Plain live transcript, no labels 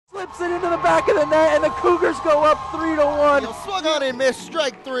whips it into the back of the net, and the Cougars go up 3-1. He'll swung on and missed,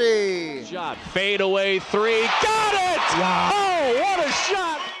 strike three. Shot, fade away three, got it! Wow. Oh, what a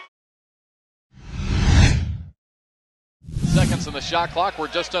shot! Seconds on the shot clock, we're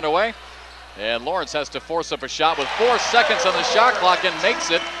just underway. And Lawrence has to force up a shot with 4 seconds on the shot clock and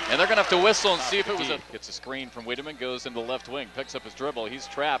makes it. And they're going to have to whistle and see if it was a... Gets a screen from Wiedemann, goes into the left wing, picks up his dribble. He's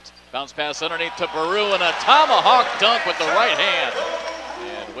trapped. Bounce pass underneath to Baru and a tomahawk dunk with the right hand.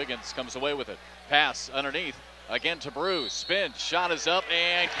 And Wiggins comes away with it. Pass underneath. Again to Baru. Spin. Shot is up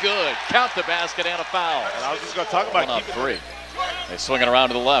and good. Count the basket and a foul. And I was just going to talk about One up three. They swing it around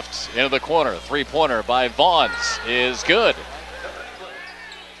to the left. Into the corner. Three-pointer by Vaughns is good.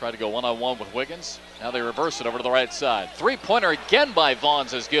 Try to go one-on-one with Wiggins. Now they reverse it over to the right side. Three-pointer again by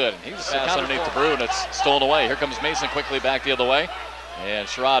Vaughns is good. He's pass underneath the Baru, and it's stolen away. Here comes Mason quickly back the other way. And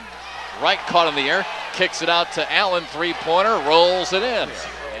Sherrod right caught in the air. Kicks it out to Allen. Three-pointer. Rolls it in.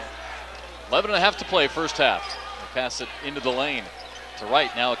 11.5 to play first half. They pass it into the lane. To right.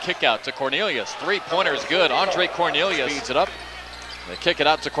 Now a kick out to Cornelius. Three-pointer is good. Andre Cornelius speeds it up. They kick it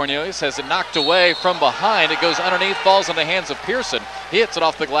out to Cornelius, has it knocked away from behind. It goes underneath, falls in the hands of Pearson. He hits it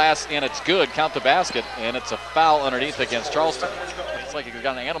off the glass, and it's good. Count the basket, and it's a foul underneath against Charleston. It's like he's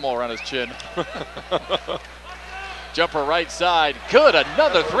got an animal around his chin. Jumper right side, good.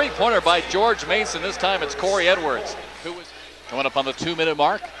 Another three-pointer by George Mason. This time it's Corey Edwards, who was coming up on the 2-minute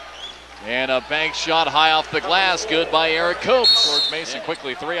mark. And a bank shot high off the glass, good by Eric Copes. George Mason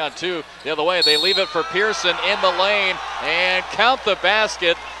quickly 3-on-2 the other way. They leave it for Pearson in the lane and count the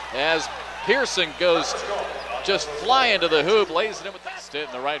basket as Pearson goes just flying to the hoop, lays it in with the Stitt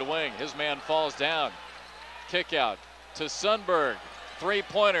in the right wing. His man falls down. Kick out to Sundberg.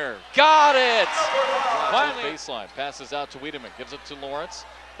 Three-pointer, got it! Finally, baseline, passes out to Wiedemann, gives it to Lawrence.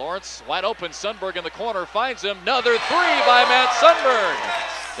 Lawrence wide open, Sundberg in the corner, finds him. Another three by Matt Sundberg.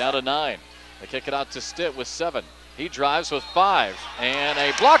 Down to 9. They kick it out to Stitt with 7. He drives with 5. And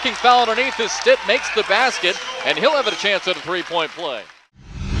a blocking foul underneath as Stitt makes the basket, and he'll have a chance at a three-point play.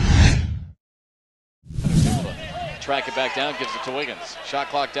 Track it back down, gives it to Wiggins. Shot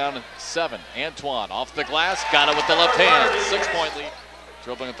clock down to 7. Antoine off the glass, got it with the left hand. 6-point lead.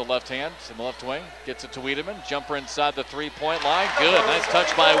 Dribbling with the left hand in the left wing. Gets it to Wiedemann. Jumper inside the three-point line. Good. Nice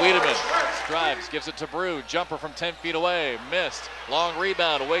touch by Wiedemann. Drives. Gives it to Baru. Jumper from 10 feet away. Missed. Long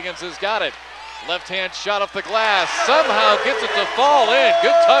rebound. Wiggins has got it. Left hand shot off the glass. Somehow gets it to fall in.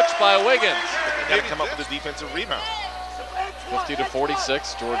 Good touch by Wiggins. Got to come up with a defensive rebound.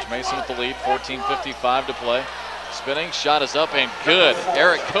 50-46. George Mason with the lead. 14:55 to play. Spinning, shot is up and good.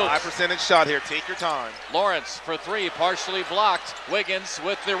 Eric Copes. High percentage shot here, take your time. Lawrence for 3, partially blocked. Wiggins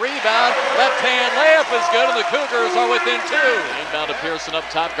with the rebound. Left hand layup is good, and the Cougars are within 2. Inbound to Pearson up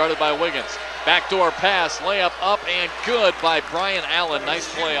top, guarded by Wiggins. Backdoor pass, layup up and good by Brian Allen. Nice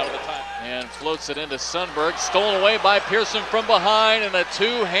play out of the time. And floats it into Sundberg. Stolen away by Pearson from behind, and a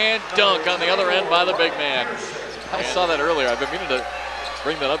two-hand dunk on the other end by the big man. I saw that earlier. I've been meaning to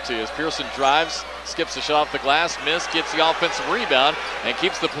bring that up to you as Pearson drives, skips the shot off the glass, missed, gets the offensive rebound, and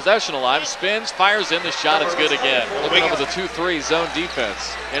keeps the possession alive. Spins, fires in, the shot is good again. Looking over the 2-3 zone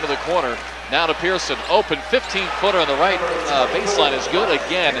defense into the corner. Now to Pearson, open 15-footer on the right baseline is good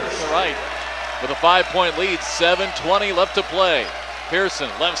again. It's right with a 5-point lead, 7:20 left to play. Pearson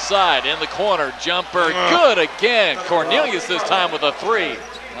left side in the corner, jumper, good again. Cornelius this time with a 3.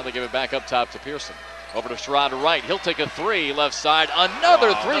 Now they give it back up top to Pearson. Over to Sherrod right. He'll take a 3 left side.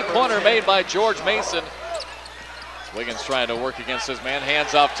 Another three-pointer made by George Mason. Wiggins trying to work against his man.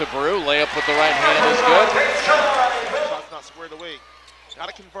 Hands off to Baru. Layup with the right hand is good. Shot's not squared away. Got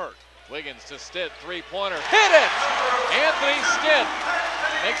to convert. Wiggins to Stitt. Three-pointer. Hit it! Anthony Stitt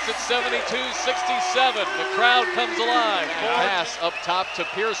makes it 72-67. The crowd comes alive. Pass up top to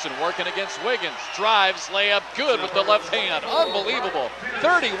Pearson, working against Wiggins. Drives, layup, good with the left hand. Unbelievable.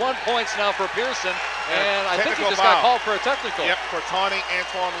 31 points now for Pearson, and I think he just got called for a technical. Yep, for taunting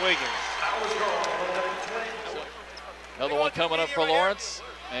Antoine Wiggins. Another one coming up for Lawrence,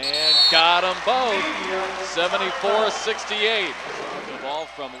 and got them both. 74-68. The ball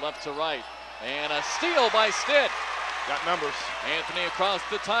from left to right, and a steal by Stitt. Got numbers. Anthony across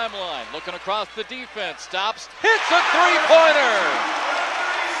the timeline, looking across the defense, stops, hits a three-pointer!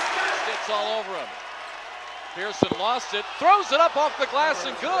 Stitt's all over him. Pearson lost it, throws it up off the glass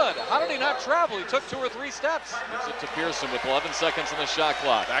and good. How did he not travel? He took 2 or 3 steps. Gives it to Pearson with 11 seconds on the shot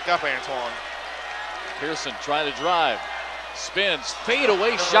clock. Back up, Antoine. Pearson trying to drive. Spins, fade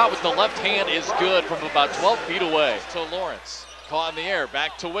away shot with the left hand is good from about 12 feet away. To Lawrence. Caught in the air,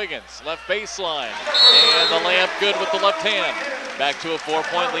 back to Wiggins, left baseline, and the layup good with the left hand. Back to a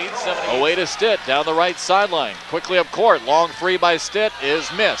 4-point lead, 70. Away to Stitt, down the right sideline, quickly up court, long 3 by Stitt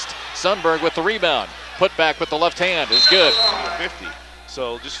is missed. Sundberg with the rebound. Put back with the left hand is good. 50.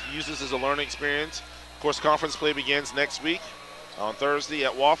 So just use this as a learning experience. Of course, conference play begins next week on Thursday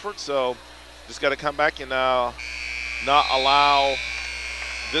at Wofford. So just got to come back and not allow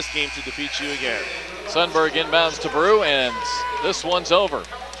this game to defeat you again. Sundberg inbounds to Brew, and this one's over.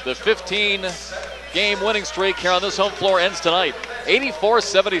 The 15-game winning streak here on this home floor ends tonight.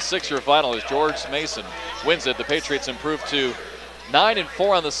 84-76 your final as George Mason wins it. The Patriots improve to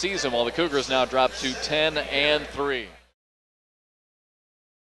 9-4 on the season, while the Cougars now drop to 10-3.